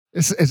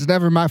It's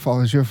never my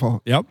fault. It's your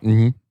fault. Yep.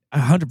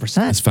 100%.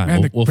 That's fine.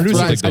 Man, We'll the dig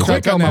producer's those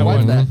quick up. on that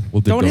one.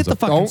 We'll dig Don't those hit the up.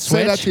 fucking Don't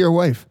switch. say that to your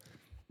wife.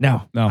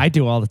 No, I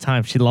do all the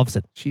time. She loves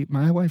it.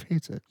 My wife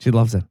hates it. She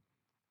loves it.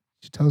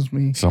 She tells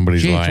me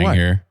Somebody's James, lying what?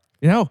 here.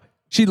 You know,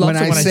 she loves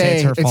when it when I say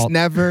it's her fault.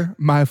 never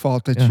my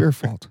fault. It's your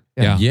fault.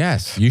 Yeah.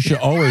 Yes, you should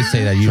always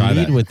say that. You Try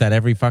lead that. with that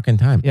every fucking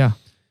time. Yeah.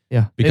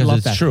 They Because love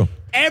it's that. true.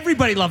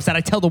 Everybody loves that.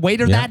 I tell the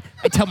waiter Yeah. that.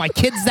 I tell my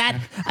kids that.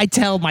 I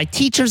tell my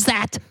teachers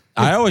that.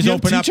 I always You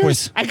have open up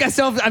teachers? with. I guess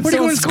I'm What are you still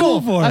going in to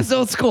school school. for? I'm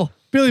still in school.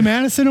 Billy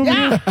Madison over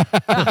here?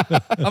 Yeah.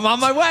 I'm on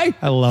my way.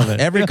 I love it.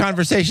 Every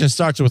conversation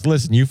starts with,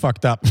 listen, you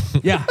fucked up.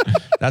 Yeah.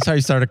 That's how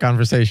you start a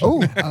conversation.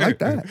 Oh, I like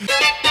that.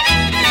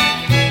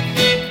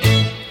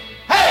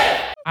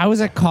 I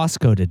was at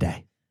Costco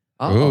today,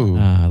 Ooh.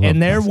 I love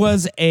and there Costco.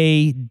 was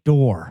a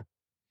door,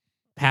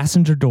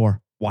 passenger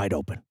door, wide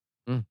open.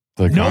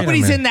 Like,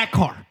 Nobody's minute. in that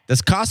car.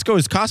 Is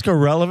Costco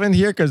relevant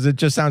here? Because it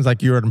just sounds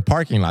like you're in a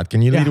parking lot.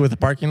 Can you lead Yeah. with a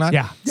parking lot?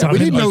 Yeah. Yeah, we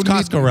didn't Or know is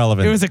Costco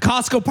relevant? It was a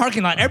Costco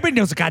parking lot. Everybody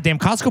knows a goddamn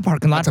Costco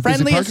parking lot. That's a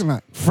busy Friendliest parking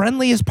lot.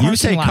 friendliest parking you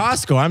say lot.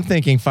 Costco, I'm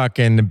thinking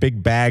fucking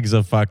big bags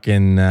of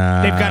fucking.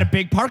 They've got a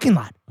big parking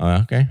lot.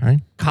 Okay, all right.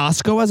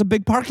 Costco has a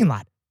big parking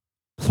lot.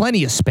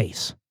 Plenty of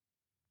space.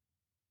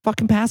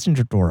 Fucking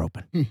passenger door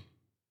open.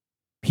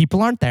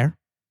 People aren't there.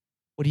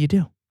 What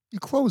do? You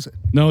close it.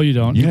 No, you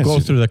don't. You go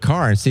through the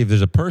car and see if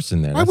there's a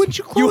person there. Why wouldn't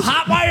you You close it?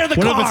 hotwire the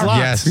What if car. it's locked?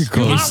 Yes. You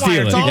steal hotwire.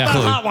 it. It's all You about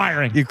close it. hot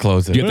wiring. You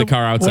close it. Get the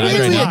car outside. What is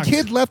Usually it? a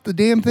kid left the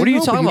damn thing What are you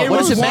open. talking about? What It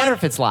does it was matter locked.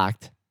 if it's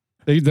locked?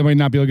 They might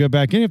not be able to get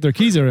back in if their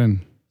keys are in.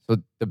 So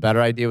the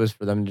better idea was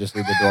for them to just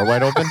leave the door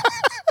wide open.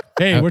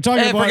 Hey, we're talking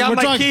Hey, I about forgot we're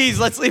my talking, keys.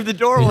 Let's leave the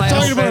door we're wide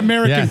talking about open.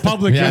 American Yeah.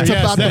 public Yeah. here. It's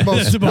Yes, about the that's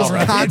most about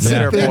right. constant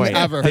Fair thing point.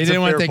 ever. They didn't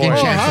want to take a fair Oh,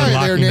 point. chance hi of there,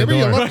 locking the neighbor. You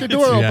door. left the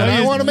door open. Yeah.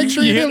 I want to make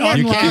sure you didn't lock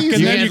unlock the keys. and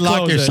You then can't you lock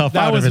close yourself it. That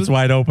out if was it's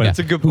wide open. That's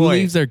a good Who point.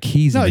 leaves their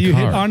keys No, in the you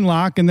hit car?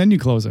 unlock and then you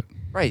close it.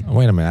 Right.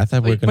 Wait a minute. I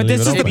thought we were going but to leave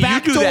this it is the open.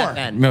 back You do door. that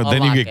then. No, then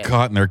you Unlock get it.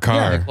 caught in their Yeah,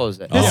 car. close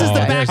it. This is the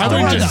yeah, back I door.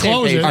 wouldn't just though.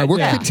 close it. All right, we're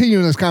Yeah.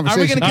 continuing this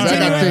conversation gonna because I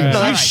got continue it?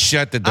 things. You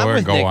shut the I'm door with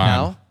and go Nick on.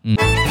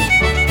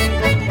 now.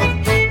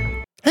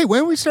 Hey,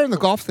 when are we starting the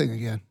golf thing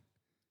again?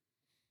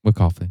 What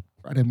coffee?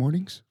 Friday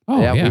mornings? Oh,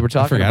 Yeah, we were I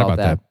talking forgot about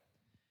that.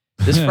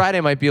 This Friday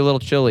might be a little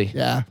chilly.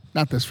 Yeah,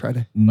 not this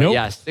Friday. But Nope.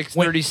 yeah,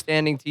 6:30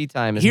 standing tee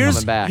time is Here's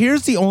coming back.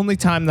 here's the only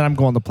time that I'm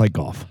going to play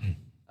golf. You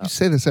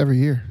say this every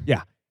year.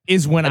 Yeah,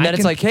 is when and I then can.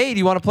 it's like, hey, do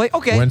you want to play?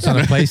 Okay. When it's on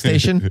a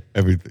PlayStation,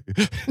 Everything.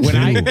 when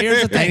I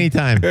here's the thing.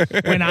 anytime.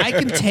 When I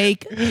can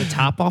take the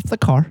top off the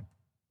car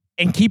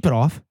and keep it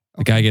off.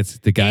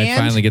 The guy And-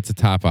 finally gets the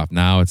top off.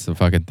 Now it's the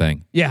fucking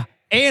thing. Yeah.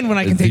 And when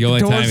I can It's take the the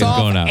only time doors he's off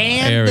going out. There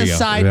and we the go.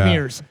 side Yeah.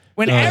 mirrors.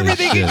 When Holy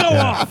everything shit, can go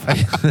yeah.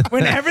 off.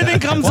 When everything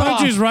comes Why don't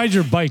off. you just ride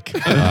your bike?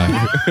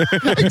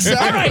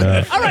 Exactly.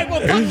 All right,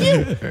 well,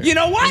 fuck you. You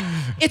know what?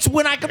 It's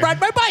when I can ride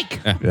my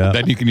bike.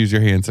 Then you can use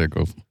your hand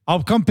circles.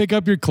 I'll come pick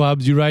up your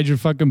clubs. You ride your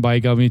fucking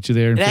bike. I'll meet you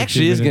there. In It 15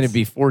 actually is going to minutes.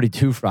 be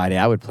 42 Friday.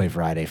 I would play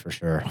Friday for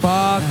sure.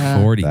 Fuck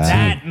 42.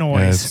 that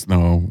noise.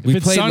 Snow. We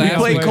it's played sunny, last I'll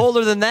Played play.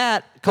 colder than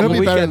that a It'll couple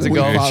be better weekends than the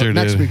ago. week It sure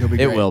Next did. week will be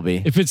It great. will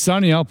be. If it's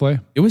sunny, I'll play.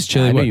 It was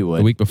chilly. I knew what, you would.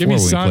 the week before me when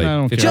sun, we I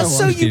don't played. care. Just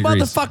so 50 you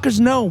degrees. motherfuckers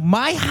know,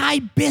 my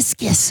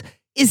hibiscus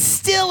is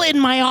still in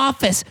my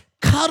office,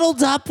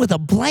 cuddled up with a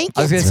blanket.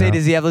 I was going to say,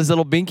 does he have his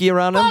little binky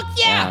around him? Fuck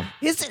yeah.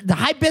 The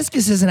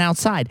hibiscus isn't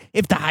outside.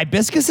 If the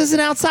hibiscus isn't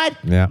outside,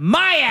 Yeah.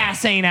 my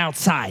ass ain't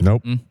outside.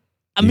 Nope. Me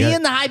got-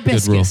 and the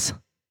hibiscus.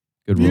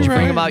 Good Did rule. you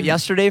bring him out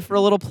yesterday for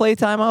a little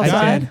playtime I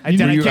outside? did. I did.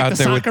 Were I you kicked out the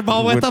there soccer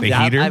ball with him. the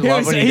Yeah, heater? I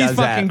love when he He's does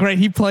fucking that. great.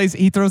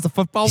 He throws the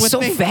football He's with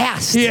so me.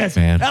 fast. He is.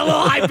 Man. That little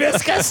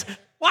hibiscus.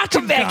 Watch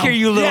him back go. here,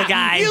 you little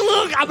guy. You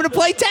look. I'm gonna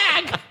play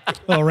tag.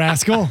 Little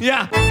rascal.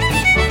 Yeah.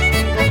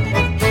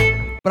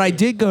 But I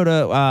did go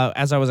to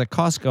as I was at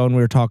Costco and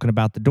we were talking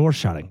about the door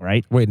shutting,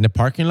 right? Wait, in the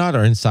parking lot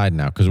or inside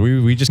now? Because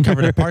we just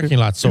covered the parking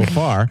lot so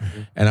far,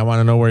 and I want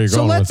to know where you're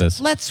So going with this.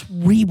 let's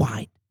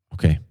rewind.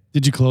 Okay.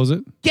 Did you close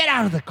it? Get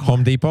out of the car.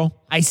 Home Depot?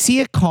 I see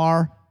a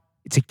car.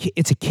 It's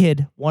a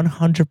kid.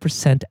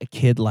 100% a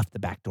kid left the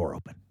back door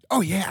open.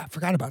 Oh, yeah.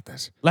 Forgot about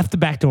this. Left the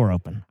back door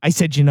open. I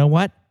said, you know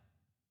what?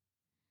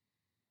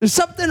 There's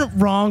something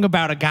wrong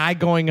about a guy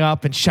going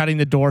up and shutting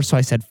the door. So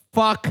I said,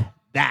 fuck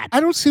that.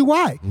 I don't see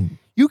why.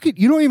 You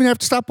don't even have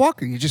to stop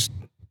walking. You just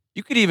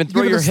You could even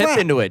throw Give it a your hip slap.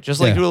 into it, just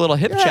like Yeah. do a little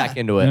hip Yeah. check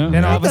into it. Yeah.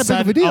 Then all Not of, a that big of a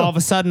sudden, deal. all of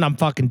a sudden, I'm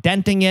fucking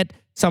denting it.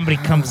 Somebody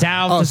comes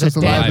out. Oh, There's so it's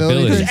a damn- liability.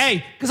 liability. thing?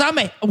 Hey,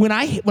 because when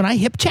I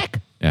hip check,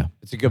 Yeah.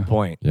 It's a good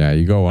point. Yeah,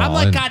 you go all I'm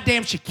like in.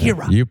 goddamn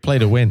Shakira. You play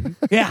to win.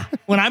 Yeah,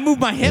 when I move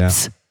my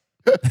hips,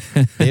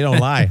 They don't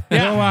lie. They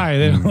don't lie.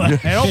 They don't lie.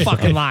 they don't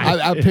fucking lie.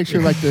 I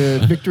picture like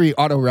the Victory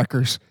Auto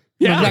Wreckers.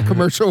 Yeah. Remember that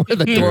commercial where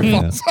the door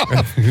falls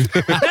off? That's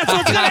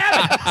what's gonna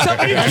happen.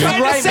 Somebody was trying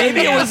to Right, set maybe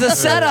me it up. was a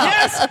setup.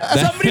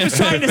 Yes, somebody was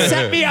trying to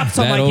set me up.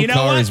 So I'm That like, old you know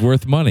car what? is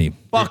worth money.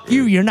 Fuck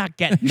you. You're not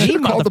getting me,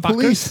 Should've called the motherfucker.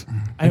 police.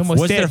 I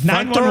almost Was did. there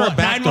front door or 911.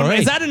 back door? 911.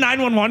 Is that a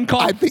 911 call?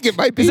 I think it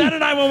might be. Is that a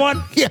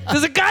 911? Yeah.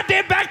 There's a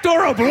goddamn back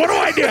door open. What do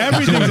I do?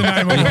 Everything's a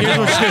 911. Here's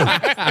what you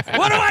do.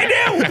 What do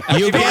I do?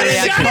 You get in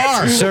the shut it.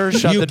 car. Sir,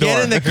 shut you the door.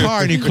 get in the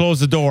car and you close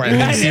the door and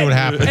then see what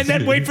happens. And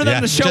then wait for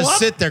them to show Just up?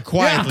 sit there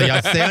quietly.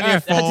 Yeah. Stay on your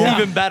phone.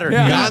 That's even better.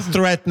 Yeah. Not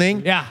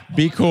threatening. Yeah.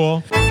 Be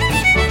cool.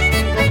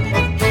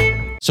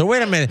 So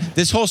wait a minute.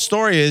 This whole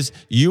story is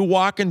you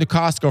walk into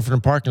Costco from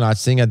the parking lot,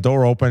 seeing a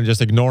door open, and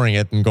just ignoring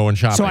it and going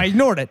shopping. So I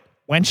ignored it.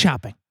 Went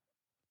shopping.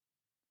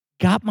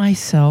 Got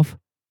myself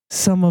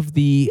some of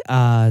the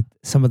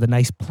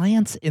nice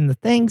plants in the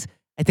things.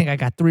 I think I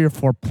got 3 or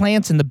 4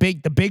 plants in the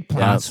big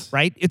plants. Yes.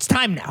 Right? It's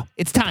time now.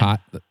 It's time.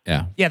 Pot.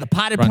 Yeah. Yeah, the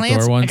potted Front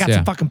plants. door ones, I got yeah.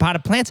 some fucking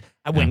potted plants.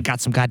 I went and got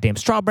some goddamn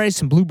strawberries,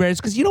 some blueberries.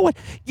 Because you know what?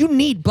 You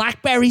need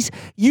blackberries.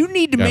 You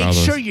need to Got make all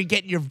those. sure you're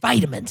getting your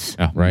vitamins.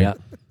 Yeah. right. Yeah.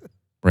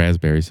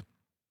 Raspberries.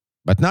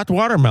 But not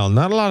watermelon.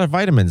 Not a lot of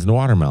vitamins in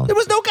watermelon. There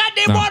was no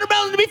goddamn No.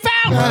 watermelon to be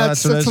found. Yeah,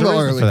 that's that's a little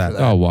reason early for that. for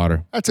that. Oh,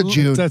 water. That's a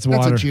June. That's a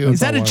water. June.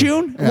 Is that a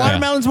June? Yeah.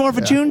 Watermelon's more of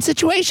a June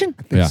situation?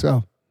 I think Yeah.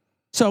 so.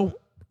 So,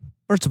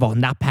 first of all,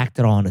 not packed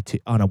at all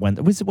on a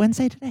Wednesday. Was it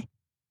Wednesday today?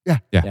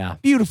 Yeah.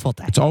 Beautiful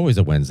day. It's always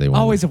a Wednesday.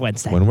 Always a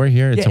Wednesday. When we're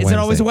here, it's Yeah, a is Wednesday. it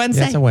always a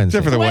Wednesday? Yeah, it's a Wednesday.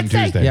 Except for the one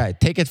Wednesday? Tuesday. Yeah,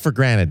 take it for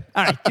granted.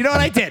 All right. You know what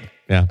I did?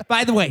 Yeah.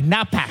 By the way,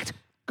 not packed.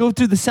 Go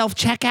through the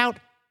self-checkout.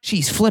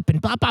 She's flipping.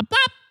 Bop, bop, bop.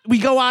 We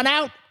go on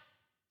out.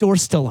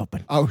 Door's still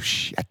open. Oh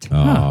shit.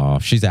 Oh,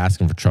 she's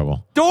asking for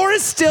trouble. Door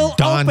is still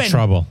Don open.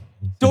 trouble.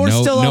 Door's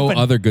no, still no open.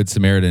 other good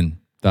Samaritan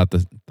thought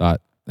and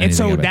anything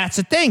so of it. that's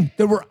the thing.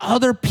 There were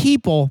other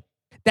people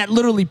that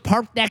literally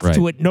parked next Right.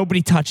 to it.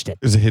 Nobody touched it.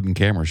 There's a hidden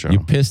camera show.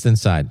 You pissed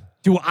inside.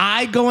 Do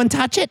I go and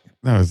touch it?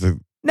 No, it's a,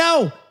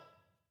 No.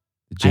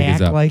 The jig I is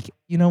act up. like,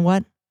 you know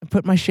what? I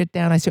put my shit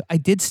down. I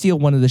did steal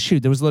one of the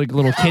shoes. There was like a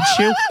little kid's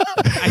shoe.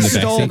 I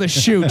stole backseat? the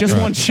shoe, just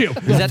one shoe.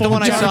 Is that the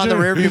one I saw in the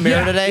rearview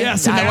mirror today?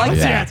 Yes, I like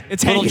yeah, that.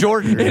 It's Little hanging.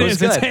 Jordan. It It was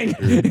is. It's good. hanging.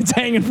 It's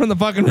hanging from the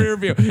fucking rear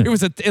view. It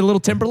was a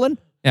little Timberland.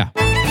 Yeah.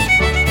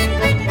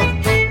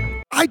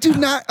 I do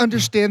not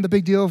understand the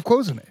big deal of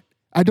closing it.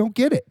 I don't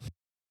get it.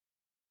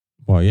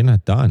 Well, you're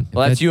not done.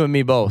 Well, that's you and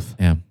me both.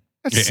 Yeah.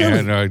 That's yeah,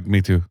 silly. no,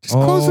 me too. Just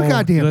close the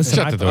goddamn Listen,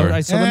 thing. Shut the door. all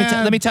right, so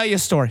Yeah. let me tell you a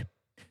story.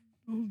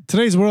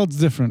 Today's world's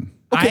different.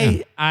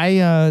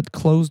 I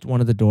closed one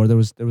of the door. There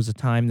was a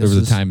time. There was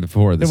a time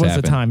before There this was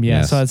happened. a time. Yeah.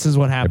 Yes. So this is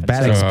what A happened.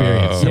 bad So-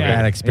 experience. A Yeah.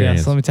 bad experience.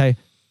 Yeah, so let me tell you,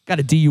 got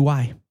a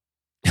DUI.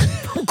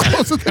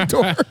 Closing the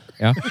door.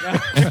 Yeah.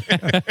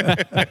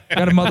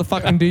 Got a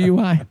motherfucking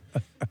DUI.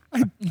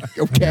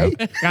 Okay.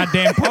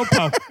 Goddamn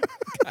popo.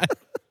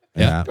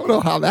 Yeah. Don't know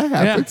how that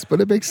happens,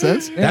 but it makes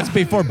sense. That's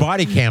before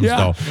body cams, Yeah.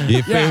 though.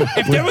 If,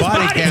 If there was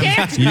body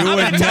cams, you I'm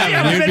would gonna tell you,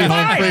 I never. would You'd have be been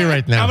home fine. free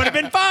right I now. would have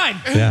been fine.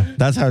 Yeah,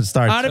 that's how it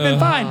starts. I'd have been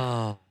fine.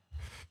 Oh.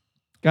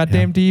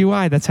 Goddamn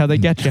DUI. That's how they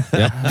get you.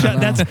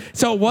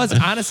 So it was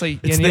honestly.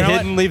 It's you the know what?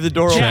 hidden leave the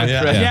door Yeah,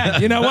 open. yeah.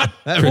 You know what?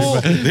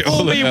 Fool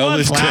all the me hell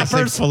once, is Classic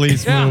coppers.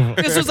 police Yeah. move.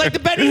 This was like the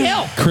Benny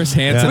Hill. Chris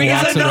Hansen We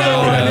got walks another around.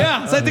 one.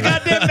 Yeah. It's like the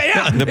goddamn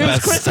yeah. The It was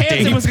best Chris state.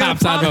 Hansen He was gonna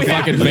pops out of a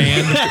pop me. fucking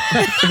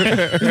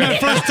van. My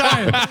first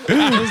time.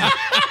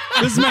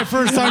 This is my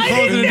first time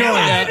closing the door.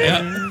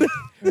 Yeah.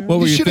 What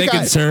were you should've thinking,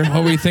 got- sir?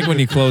 What were you thinking when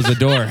you closed the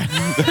door?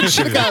 You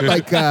should have got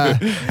like,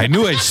 I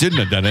knew I shouldn't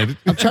have done it.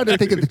 I'm trying to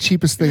think of the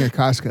cheapest thing at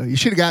Costco. You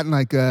should have gotten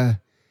like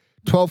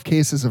 12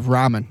 cases of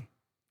ramen.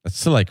 That's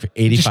still like Just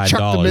 $85.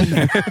 chuck them in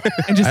there.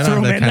 And just I throw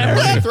don't them have in that kind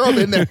there. of Throw them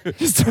in there.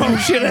 Just throw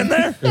shit in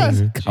there.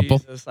 Couple.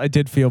 Jesus, I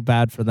did feel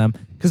bad for them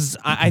because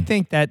I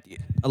think that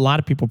a lot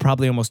of people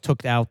probably almost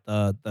took out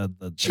the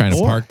Trying to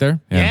door. park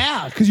there?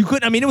 Yeah, because you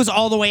couldn't. I mean, it was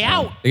all the way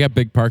out. They got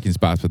big parking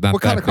spots, but not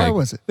What kind that of car big.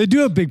 was it? They do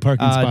have big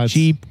parking spots.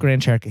 Jeep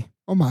Grand Cherokee.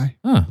 Oh my.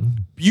 Huh.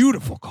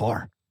 Beautiful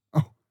car.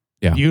 Oh.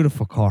 Yeah.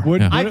 Beautiful car.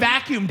 What- Yeah. I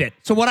vacuumed it.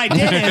 So what I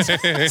did is,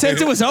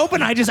 since it was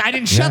open, I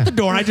didn't shut the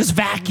door. I just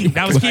vacuumed.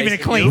 I was keeping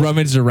it clean.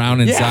 Rummaged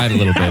around inside a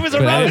little bit. I was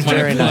but I around. didn't want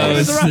to Very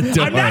nice. close the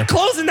door. I'm not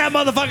closing that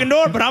motherfucking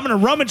door, but I'm gonna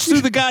rummage through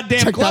the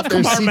goddamn Checked glove out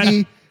their compartment.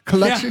 CD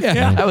collection.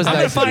 Yeah. That was I'm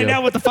nice of gonna find you.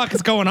 out what the fuck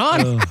is going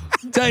on.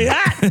 Tell you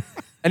that.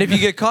 And if you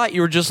get caught,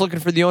 you were just looking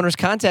for the owner's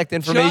contact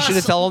information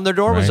Just- to tell them their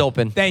door was Right.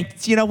 open.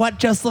 Thanks. You know what?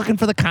 Just looking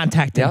for the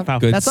contact Yeah. info.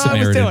 Good That's all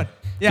Samaritan. I was doing.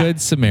 Yeah.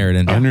 Good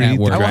Samaritan Underneath at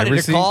the work. I wanted driver's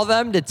to seat? call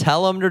them to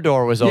tell them their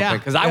door was open Yeah.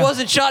 because I Yeah.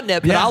 wasn't shutting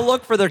it, but Yeah. I'll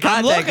look for their I'm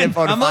contact looking.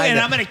 info to I'm looking, find and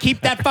it. I'm gonna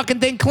keep that fucking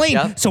thing clean.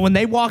 Yep. So when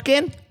they walk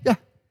in, Yeah.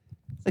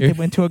 like they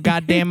went to a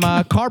goddamn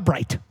car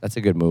bright. That's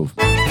a good move.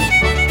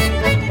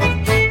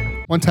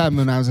 One time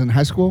when I was in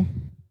high school,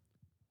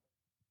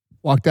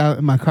 walked out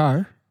in my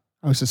car.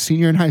 I was a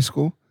senior in high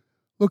school.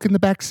 Look in the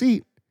back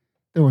seat.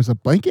 There was a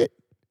blanket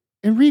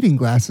and reading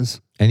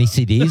glasses. Any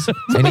CDs?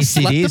 Any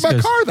slept in CDs? my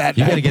 'Cause car that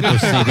you got to night. get those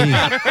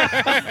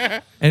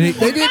CDs. And,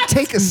 They didn't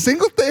take a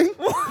single thing.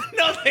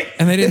 No,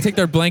 and they didn't take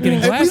their blanket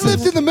and And we lived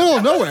glasses. in the middle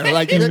of nowhere.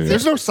 Like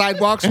there's no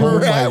sidewalks where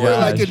we're at. We're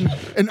like in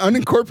an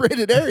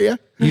unincorporated area.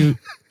 You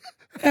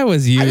That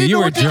was you. didn't You know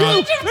were what to do.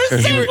 drunk.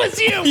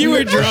 You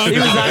were drunk. He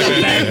was on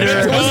a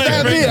bender. Don't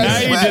stab me. Now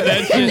you did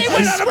that shit. They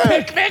went on a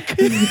picnic.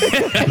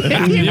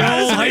 The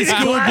old high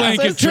school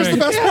blanket Here's the trick.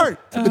 best part.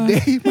 The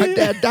day my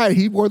dad died,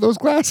 he wore those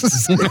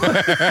glasses. Were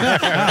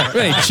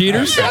they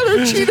cheaters?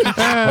 They're cheating.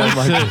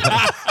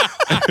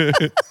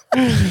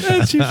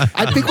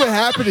 I think what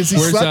happened is he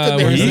Where's, slept in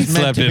there. where's He this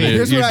meant slept to in be? it.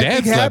 Here's Your what I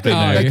dad think slept in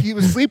happened. there. Like he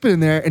was sleeping in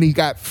there and he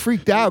got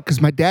freaked out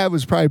because my dad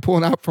was probably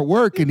pulling out for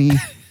work and he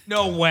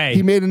No way.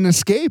 he made an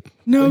escape.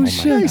 No Yeah,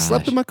 shit. he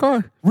slept in my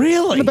car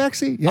Really? in the back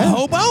seat. Yeah. A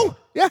hobo?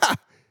 Yeah.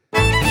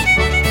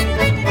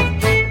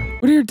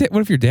 What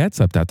if your dad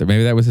slept out there?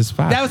 Maybe that was his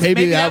spot. That was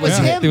Maybe maybe that that was was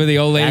him. When the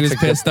old lady was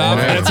pissed off.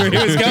 That's where he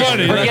was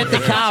going. Forget the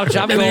couch.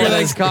 I'm And going you're to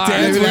like, this car.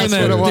 Dad's Maybe wearing,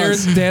 that's what it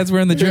was. Dad's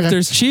wearing the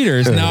Drifters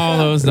cheaters. No,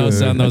 those no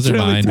son, those are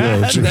mine.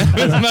 That was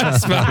my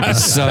spot.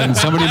 Son,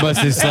 somebody must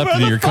have slept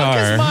in your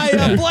car.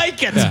 My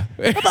blanket. I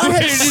had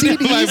My CDs in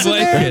there.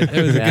 blanket.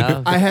 It was a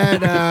Yeah. I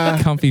had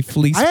comfy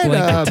fleece I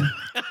blanket.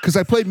 had because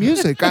I played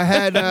music. I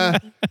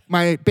had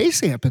my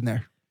bass amp in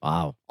there.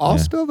 Wow. All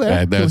still there.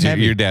 Yeah, that was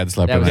your dad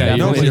slept That in was there.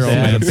 definitely you your let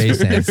your old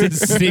man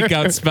sneak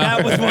out spot.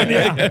 That was one.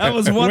 Yeah, that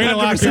was Way to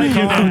lock 100% your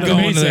car I'm on the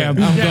going base amp.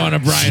 I'm going to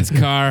Brian's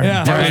car.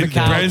 Yeah. Brian,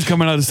 Brian's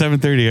coming out at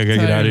 7:30. I gotta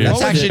get out of here.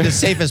 That's actually the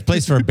safest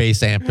place for a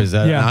bass amp is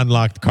an Yeah.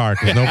 unlocked car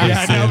because nobody's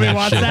Yeah, stealing nobody that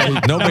wants shit. that.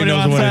 Nobody Nobody knows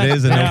wants what that. it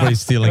is and Yeah.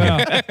 nobody's stealing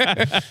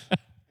it.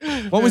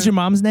 What was your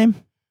mom's name?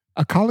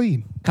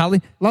 Colleen,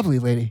 Colleen. lovely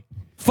lady.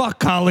 Fuck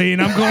Colleen.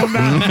 I'm going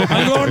back.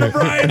 I'm going to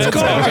Brian's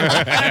car.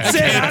 That's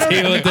it. I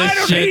Deal with don't, this I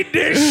don't shit. need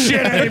this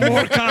shit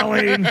anymore,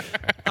 Colleen.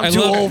 I'm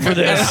too old for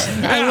this.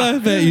 I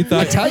love that you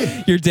thought tell you.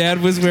 your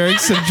dad was wearing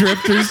some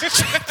Drifters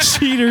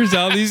cheaters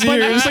all these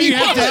years. You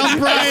had to help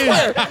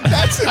Brian.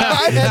 That's in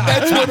my head.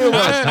 That's what it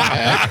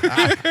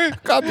was.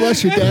 God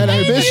bless you, Dad.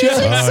 I miss you.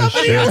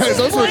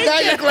 Those were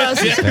not your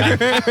glasses.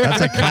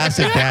 That's a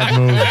classic dad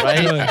move.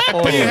 Right?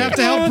 But you have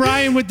to help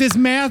Brian with this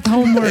math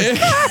homework.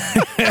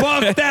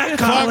 Fuck that,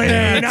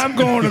 Colleen. I'm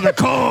going to the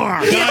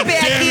car. Get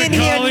back in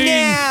here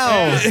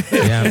now.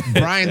 Yeah,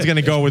 Brian's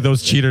gonna go with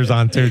those cheaters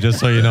on too, just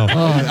so you know.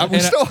 We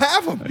still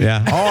have them.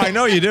 Yeah. Oh, I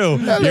know you do.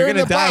 they're You're in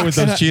gonna the die box.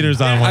 with those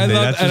cheaters on one day.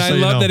 That's just so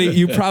you know. that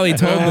you probably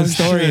told the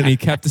story and he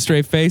kept a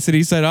straight face and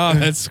he said, "Oh,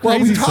 that's Well,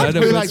 crazy, we talked. son. We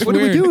were That's like, what do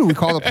we weird." do? Do we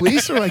call the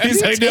police? Or like,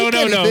 He's you like,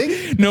 didn't no, take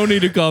anything. no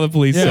need to call the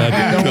police, son.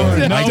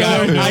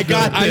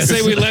 I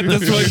say we let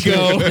this one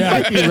go.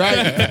 Might be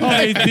right.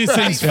 Oh, these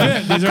things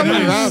fit. These are Coming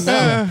nice. around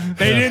now.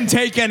 They didn't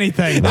take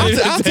anything.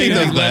 I'll take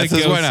those Let it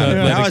glasses. go, Why not? son.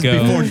 Let That it was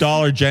go. before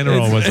Dollar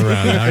General was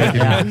around. Now you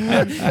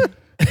can-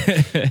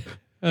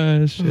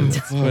 Shit,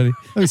 that's funny.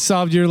 We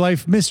solved your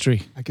life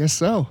mystery. I guess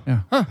so.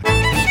 Yeah. Huh.